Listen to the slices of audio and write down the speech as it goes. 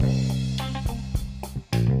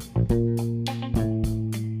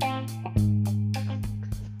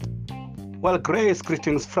Well, grace,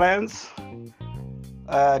 greetings, friends.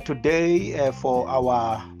 Today, for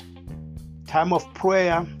our time of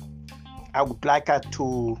prayer, I would like us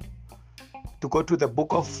to go to the book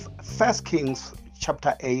of First Kings,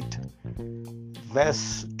 chapter 8,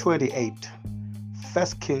 verse 28.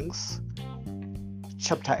 First Kings,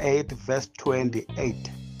 chapter 8, verse 28.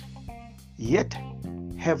 Yet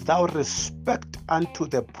have thou respect unto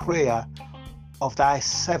the prayer of thy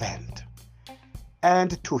servant,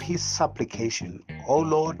 and to his supplication, O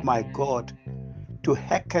Lord my God, to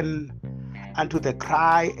hearken unto the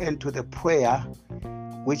cry and to the prayer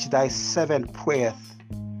which thy servant prayeth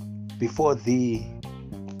before thee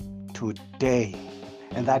today.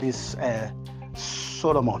 And that is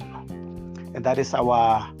Solomon. And that is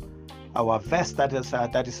our verse,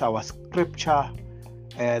 that is our scripture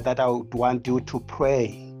that I would want you to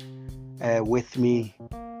pray with me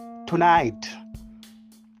tonight.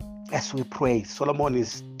 As we pray, Solomon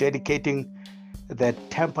is dedicating the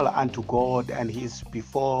temple unto God, and he's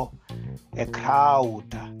before a crowd,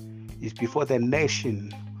 he's before the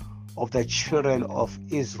nation of the children of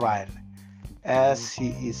Israel, as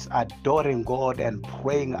he is adoring God and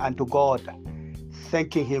praying unto God,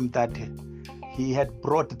 thanking him that he had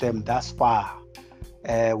brought them thus far,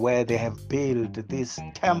 where they have built this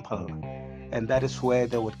temple, and that is where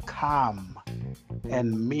they would come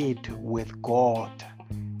and meet with God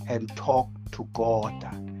and talk to God.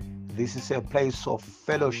 This is a place of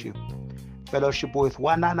fellowship with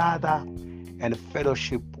one another, and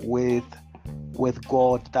fellowship with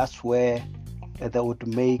God. That's where they would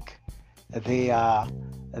make their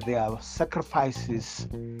sacrifices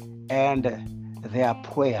and their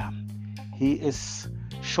prayer. He is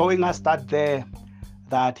showing us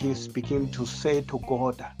that he's beginning to say to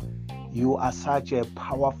God, you are such a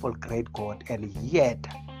powerful, great God, and yet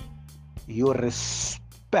you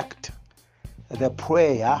respect the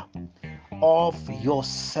prayer of your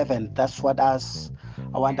servant. That's what I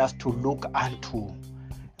want us to look unto.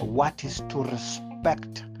 What is to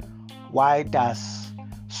respect? Why does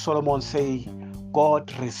Solomon say God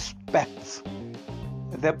respects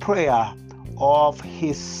the prayer of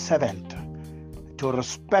his servant? To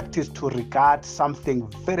respect is to regard something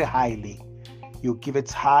very highly. You give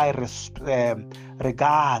it high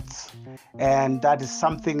regards, and that is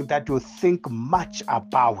something that you think much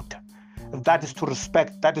about. That is to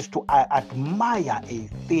respect, that is to admire a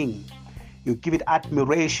thing. You give it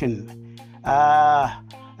admiration.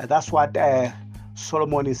 That's what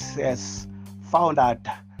Solomon has found out,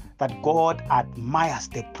 that God admires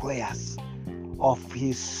the prayers of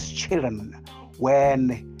his children.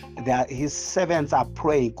 When his servants are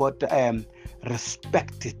praying, God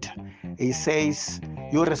respects it. He says,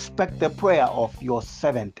 you respect the prayer of your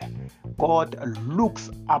servant. God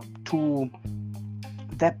looks up to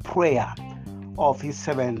the prayer of his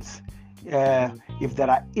servants. If there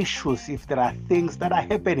are issues, if there are things that are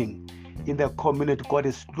happening in the community, God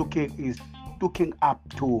is looking up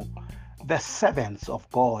to the servants of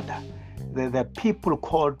God, the people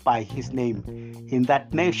called by his name, in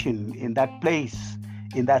that nation, in that place,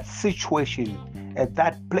 in that situation, at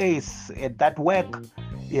that place, at that work,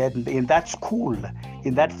 in that school,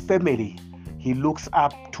 in that family. He looks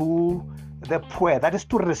up to the prayer. That is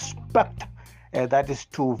to respect. That is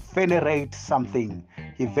to venerate something.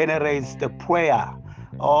 He venerates the prayer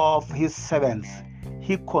of his servants.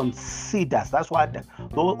 He considers. That's what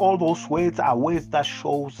all those words are words that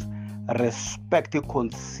shows respect. He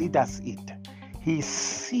considers it. He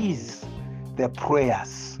sees the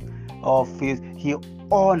prayers of his. He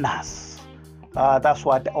honors. That's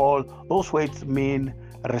what all those words mean.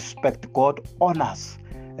 Respect. God honors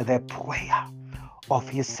the prayer of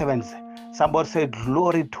his servants. Somebody said,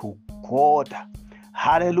 glory to God.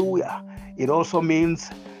 Hallelujah. It also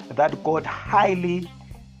means that God highly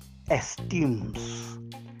esteems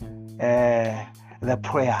the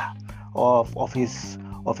prayer of his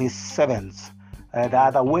servants. The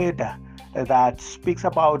other word that speaks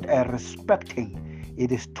about respecting,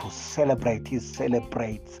 it is to celebrate. He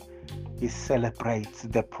celebrates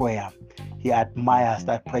the prayer. He admires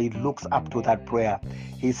that prayer. He looks up to that prayer.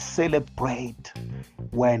 He celebrates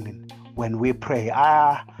when we pray.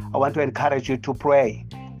 I want to encourage you to pray,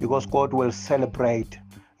 because God will celebrate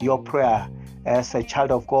your prayer as a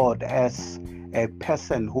child of God, as a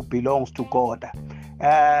person who belongs to God.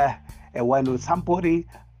 When somebody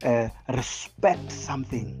respects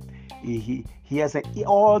something, he has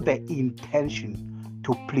all the intention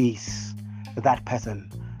to please that person.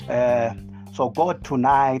 So God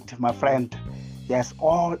tonight, my friend, he has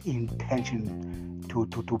all intention to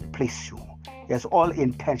please you. He has all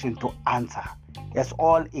intention to answer. He has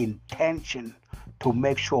all intention to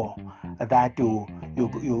make sure that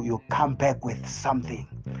you come back with something,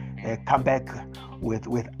 come back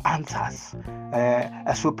with answers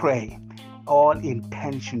as we pray. All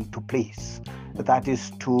intention to please, that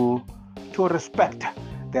is to respect.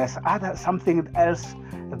 There's something else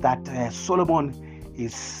that Solomon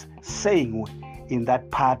is saying in that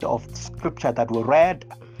part of scripture that we read.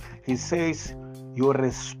 He says, you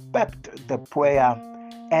respect the prayer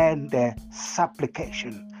and the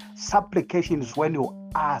supplication. Supplication is when you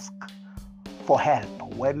ask for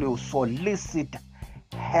help, when you solicit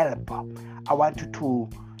help. I want you to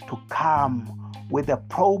come with the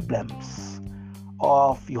problems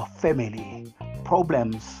of your family,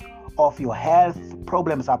 problems of your health,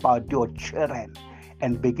 problems about your children,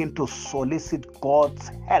 and begin to solicit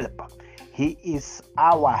God's help. He is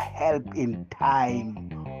our help in time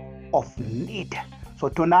of need. So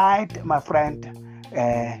tonight, my friend,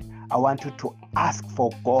 I want you to ask for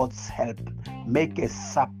God's help. Make a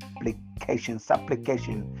supplication.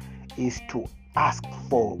 Supplication is to ask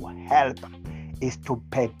for help, is to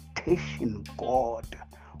petition God.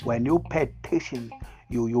 When you petition,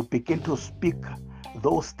 you begin to speak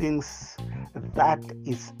those things that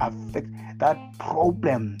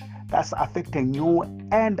problem that's affecting you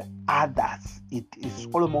and others. It is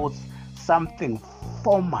almost something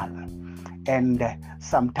formal. And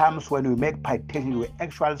sometimes when we make petition, we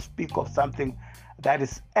actually speak of something that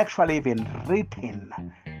is actually even written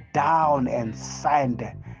down and signed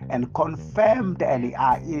and confirmed, and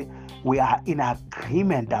we are in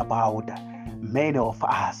agreement about, many of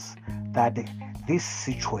us, that this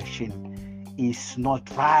situation is not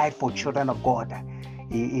right for children of God.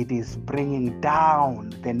 It is bringing down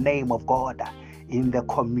the name of God in the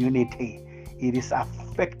community. It is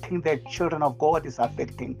affecting the children of God, is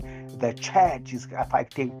affecting the church, is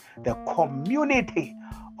affecting the community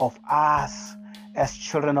of us as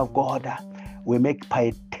children of God. We make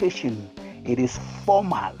petition. It is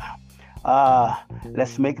formal.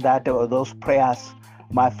 Let's make those prayers,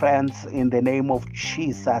 my friends, in the name of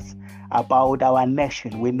Jesus, about our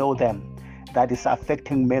nation. We know them. That is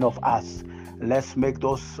affecting many of us. Let's make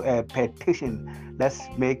those petition. Let's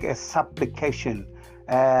make a supplication.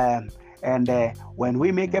 And when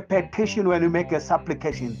we make a petition, when we make a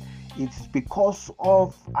supplication, it's because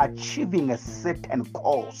of achieving a certain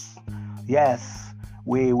cause. Yes,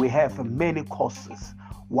 we have many causes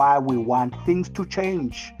why we want things to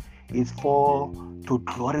change. It's to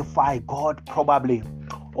glorify God, probably,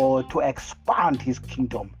 or to expand his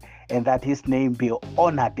kingdom, and that his name be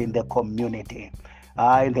honored in the community.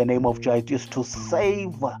 In the name of Jesus, is to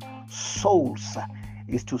save souls,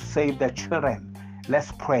 is to save the children.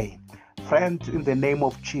 Let's pray. Friends, in the name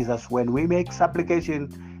of Jesus, when we make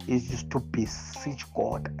supplication, it's just to beseech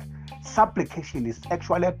God. Supplication is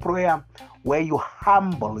actually a prayer where you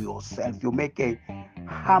humble yourself. You make a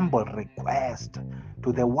humble request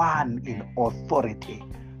to the one in authority.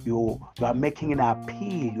 You are making an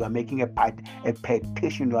appeal. You are making a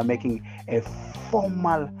petition. You are making a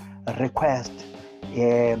formal request.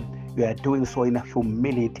 You are doing so in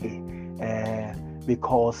humility,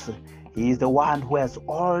 because he is the one who has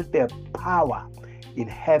all the power in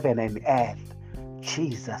heaven and earth.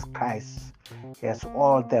 Jesus Christ, he has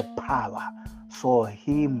all the power. So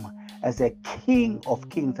him, as a King of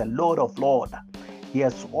kings and Lord of lords, he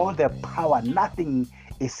has all the power. Nothing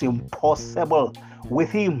is impossible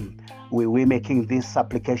with him. We're making this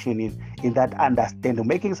supplication in that understanding.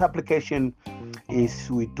 Making supplication is,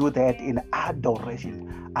 we do that in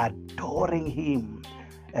adoration, adoring him,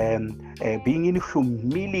 being in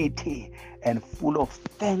humility and full of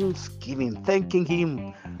thanksgiving, thanking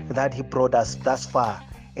him that he brought us thus far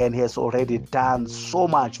and he has already done so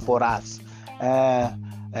much for us.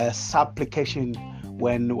 Supplication,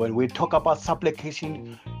 when we talk about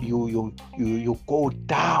supplication, you go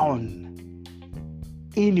down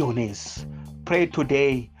in your knees. Pray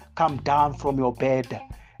today. Come down from your bed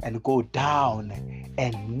and go down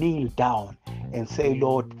and kneel down and say,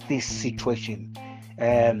 Lord, this situation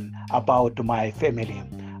about my family,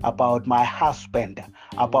 about my husband,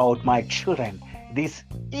 about my children, this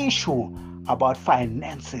issue about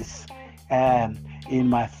finances in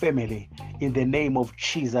my family, in the name of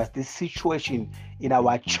Jesus, this situation in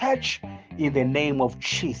our church, in the name of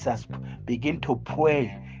Jesus, begin to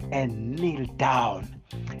pray and kneel down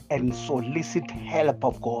and solicit help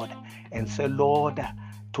of God and say, Lord,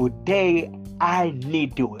 today I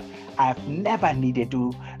need you. I've never needed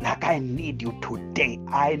you like I need you today.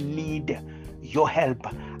 I need your help.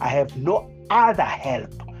 I have no other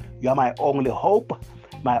help. You are my only hope,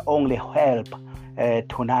 my only help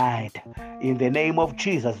tonight. In the name of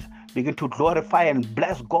Jesus, begin to glorify and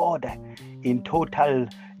bless God in total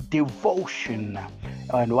devotion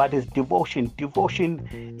And what is devotion?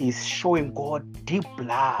 Devotion is showing God deep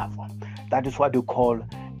love. That is what we call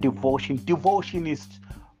devotion. Devotion is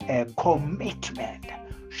a commitment,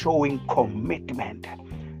 showing commitment.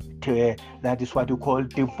 That is what we call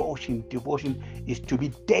devotion. Devotion is to be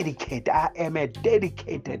dedicated. I am a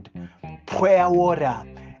dedicated prayer warrior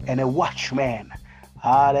and a watchman.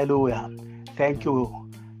 Hallelujah. Thank you.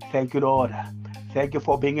 Thank you, Lord. Thank you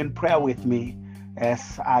for being in prayer with me.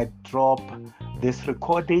 As I drop this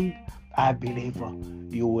recording, I believe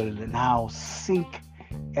you will now sink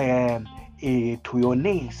to your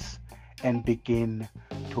knees and begin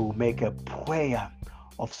to make a prayer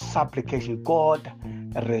of supplication. God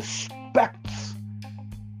respects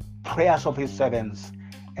prayers of his servants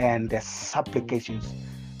and the supplications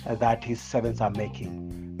that his servants are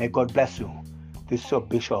making. May God bless you. This is your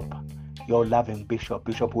bishop, your loving bishop,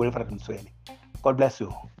 Bishop Wilfred Msweni. God bless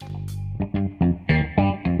you.